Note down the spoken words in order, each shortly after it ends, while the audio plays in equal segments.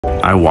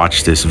I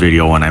watched this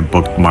video and I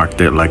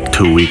bookmarked it like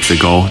 2 weeks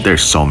ago.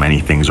 There's so many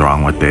things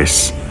wrong with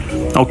this.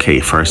 Okay,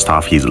 first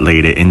off, he's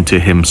laid it into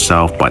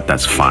himself, but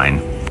that's fine.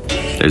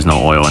 There's no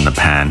oil in the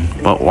pan.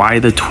 But why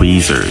the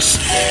tweezers?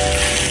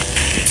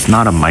 It's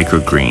not a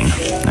microgreen.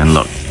 And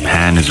look,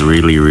 pan is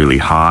really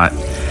hot.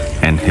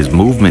 And his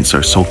movements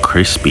are so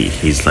crispy.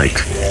 He's like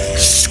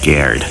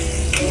scared.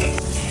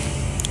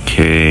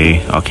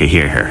 Okay,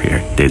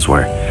 here. There's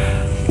where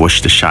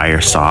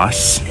Worcestershire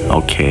sauce.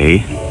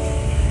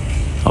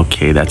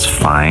 Okay, that's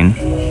fine.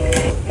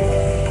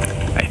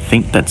 I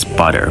think that's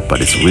butter,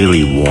 but it's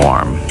really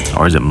warm.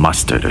 Or is it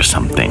mustard or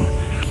something?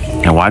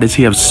 And why does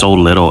he have so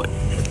little?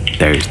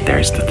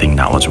 There's the thing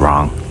that was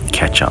wrong.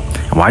 Ketchup.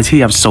 And why does he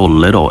have so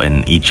little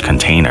in each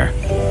container?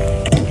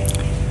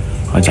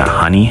 What is that,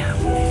 honey?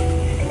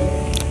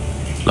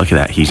 Look at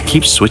that. He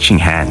keeps switching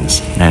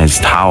hands. And his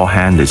towel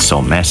hand is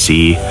so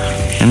messy.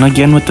 And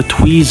again with the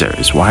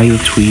tweezers. Why the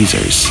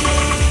tweezers?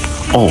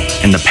 Oh,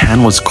 and the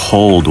pan was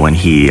cold when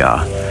he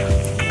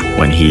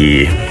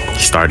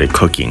started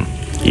cooking.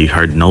 You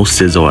heard no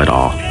sizzle at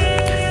all.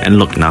 And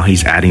look, now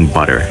he's adding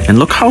butter. And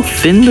look how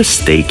thin the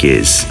steak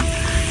is.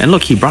 And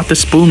look, he brought the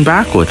spoon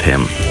back with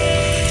him.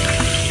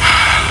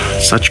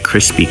 Such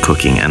crispy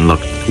cooking. And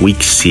look,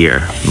 weak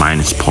sear,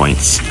 minus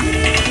points.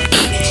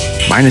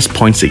 Minus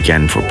points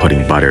again for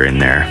putting butter in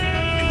there.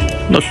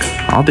 Look,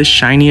 all this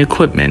shiny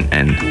equipment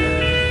and...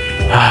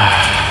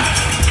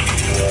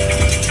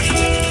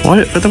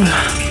 What the...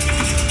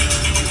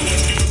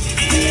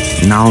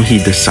 Now he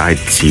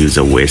decides to use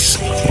a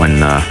whisk when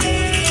the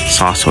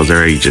sauce was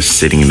already just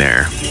sitting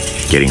there,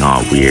 getting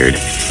all weird.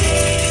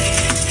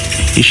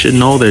 You should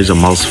know there's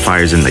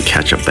emulsifiers in the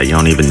ketchup that you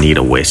don't even need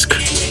a whisk.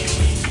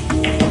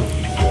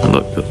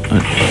 Look,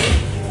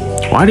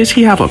 why does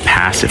he have a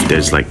pass if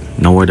there's like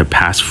nowhere to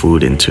pass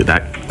food into?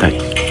 That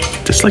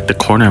just like the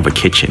corner of a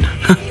kitchen.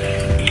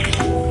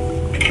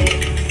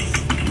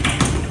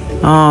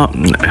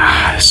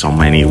 So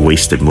many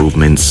wasted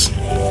movements.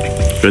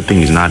 Good thing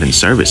he's not in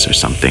service or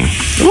something.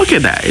 Look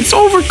at that. It's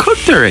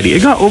overcooked already.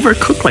 It got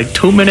overcooked like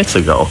 2 minutes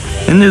ago.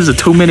 And this is a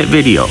 2-minute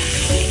video.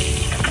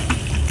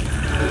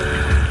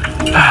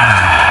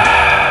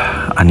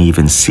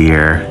 Uneven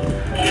sear.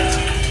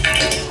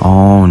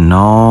 Oh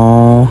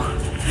no.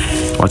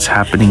 What's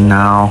happening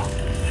now?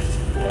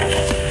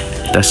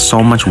 There's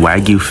so much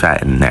Wagyu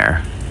fat in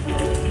there.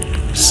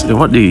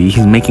 So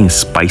he's making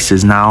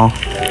spices now.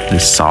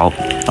 There's salt.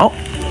 Oh,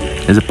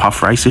 is it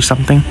puff rice or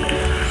something?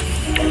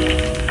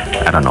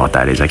 I don't know what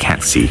that is. I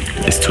can't see.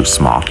 It's too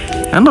small.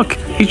 And look,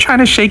 he's trying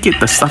to shake it.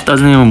 The stuff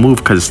doesn't even move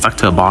because it's stuck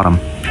to the bottom.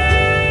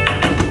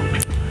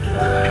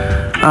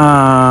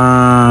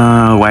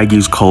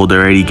 Wagyu's cold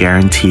already,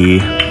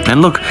 guarantee.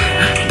 And look,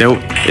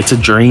 it's a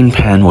drain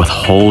pan with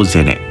holes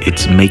in it.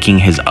 It's making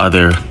his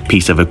other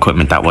piece of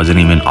equipment that wasn't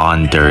even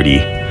on dirty.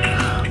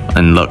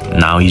 And look,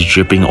 now he's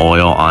dripping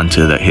oil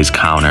onto his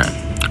counter.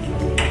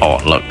 Oh,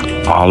 look,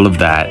 all of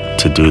that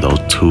to do those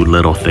 2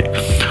 little things.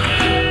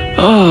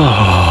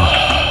 Oh,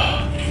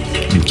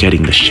 I'm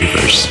getting the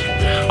shivers.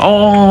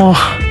 Oh,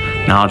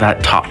 now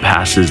that top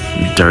pass is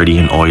dirty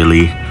and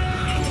oily.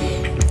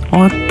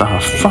 What the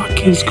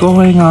fuck is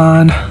going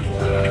on?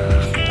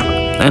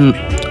 And,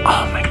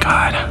 oh my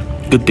god.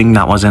 Good thing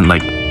that wasn't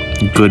like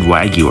good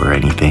Wagyu or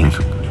anything.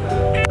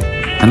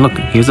 And look,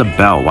 here's a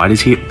bell. Why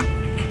does he...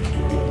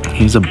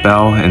 Here's a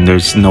bell and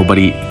there's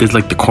nobody... There's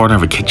like the corner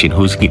of a kitchen.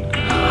 Who's...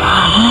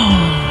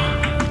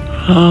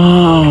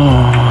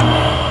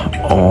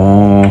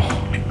 Oh.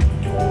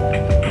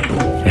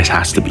 This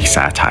has to be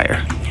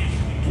satire.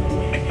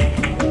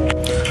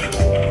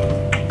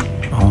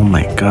 Oh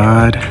my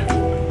god.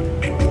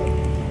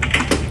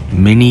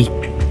 Mini...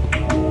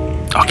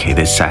 Okay,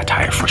 there's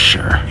satire for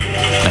sure.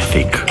 I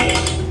think.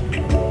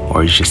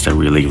 Or he's just a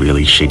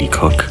really shitty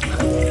cook.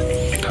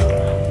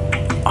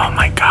 Oh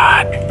my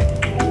god.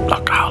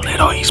 Look how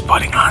little he's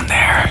putting on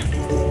there.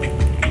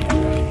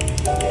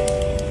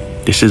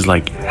 This is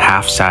like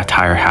half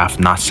satire, half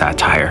not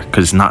satire,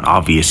 because it's not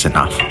obvious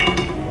enough.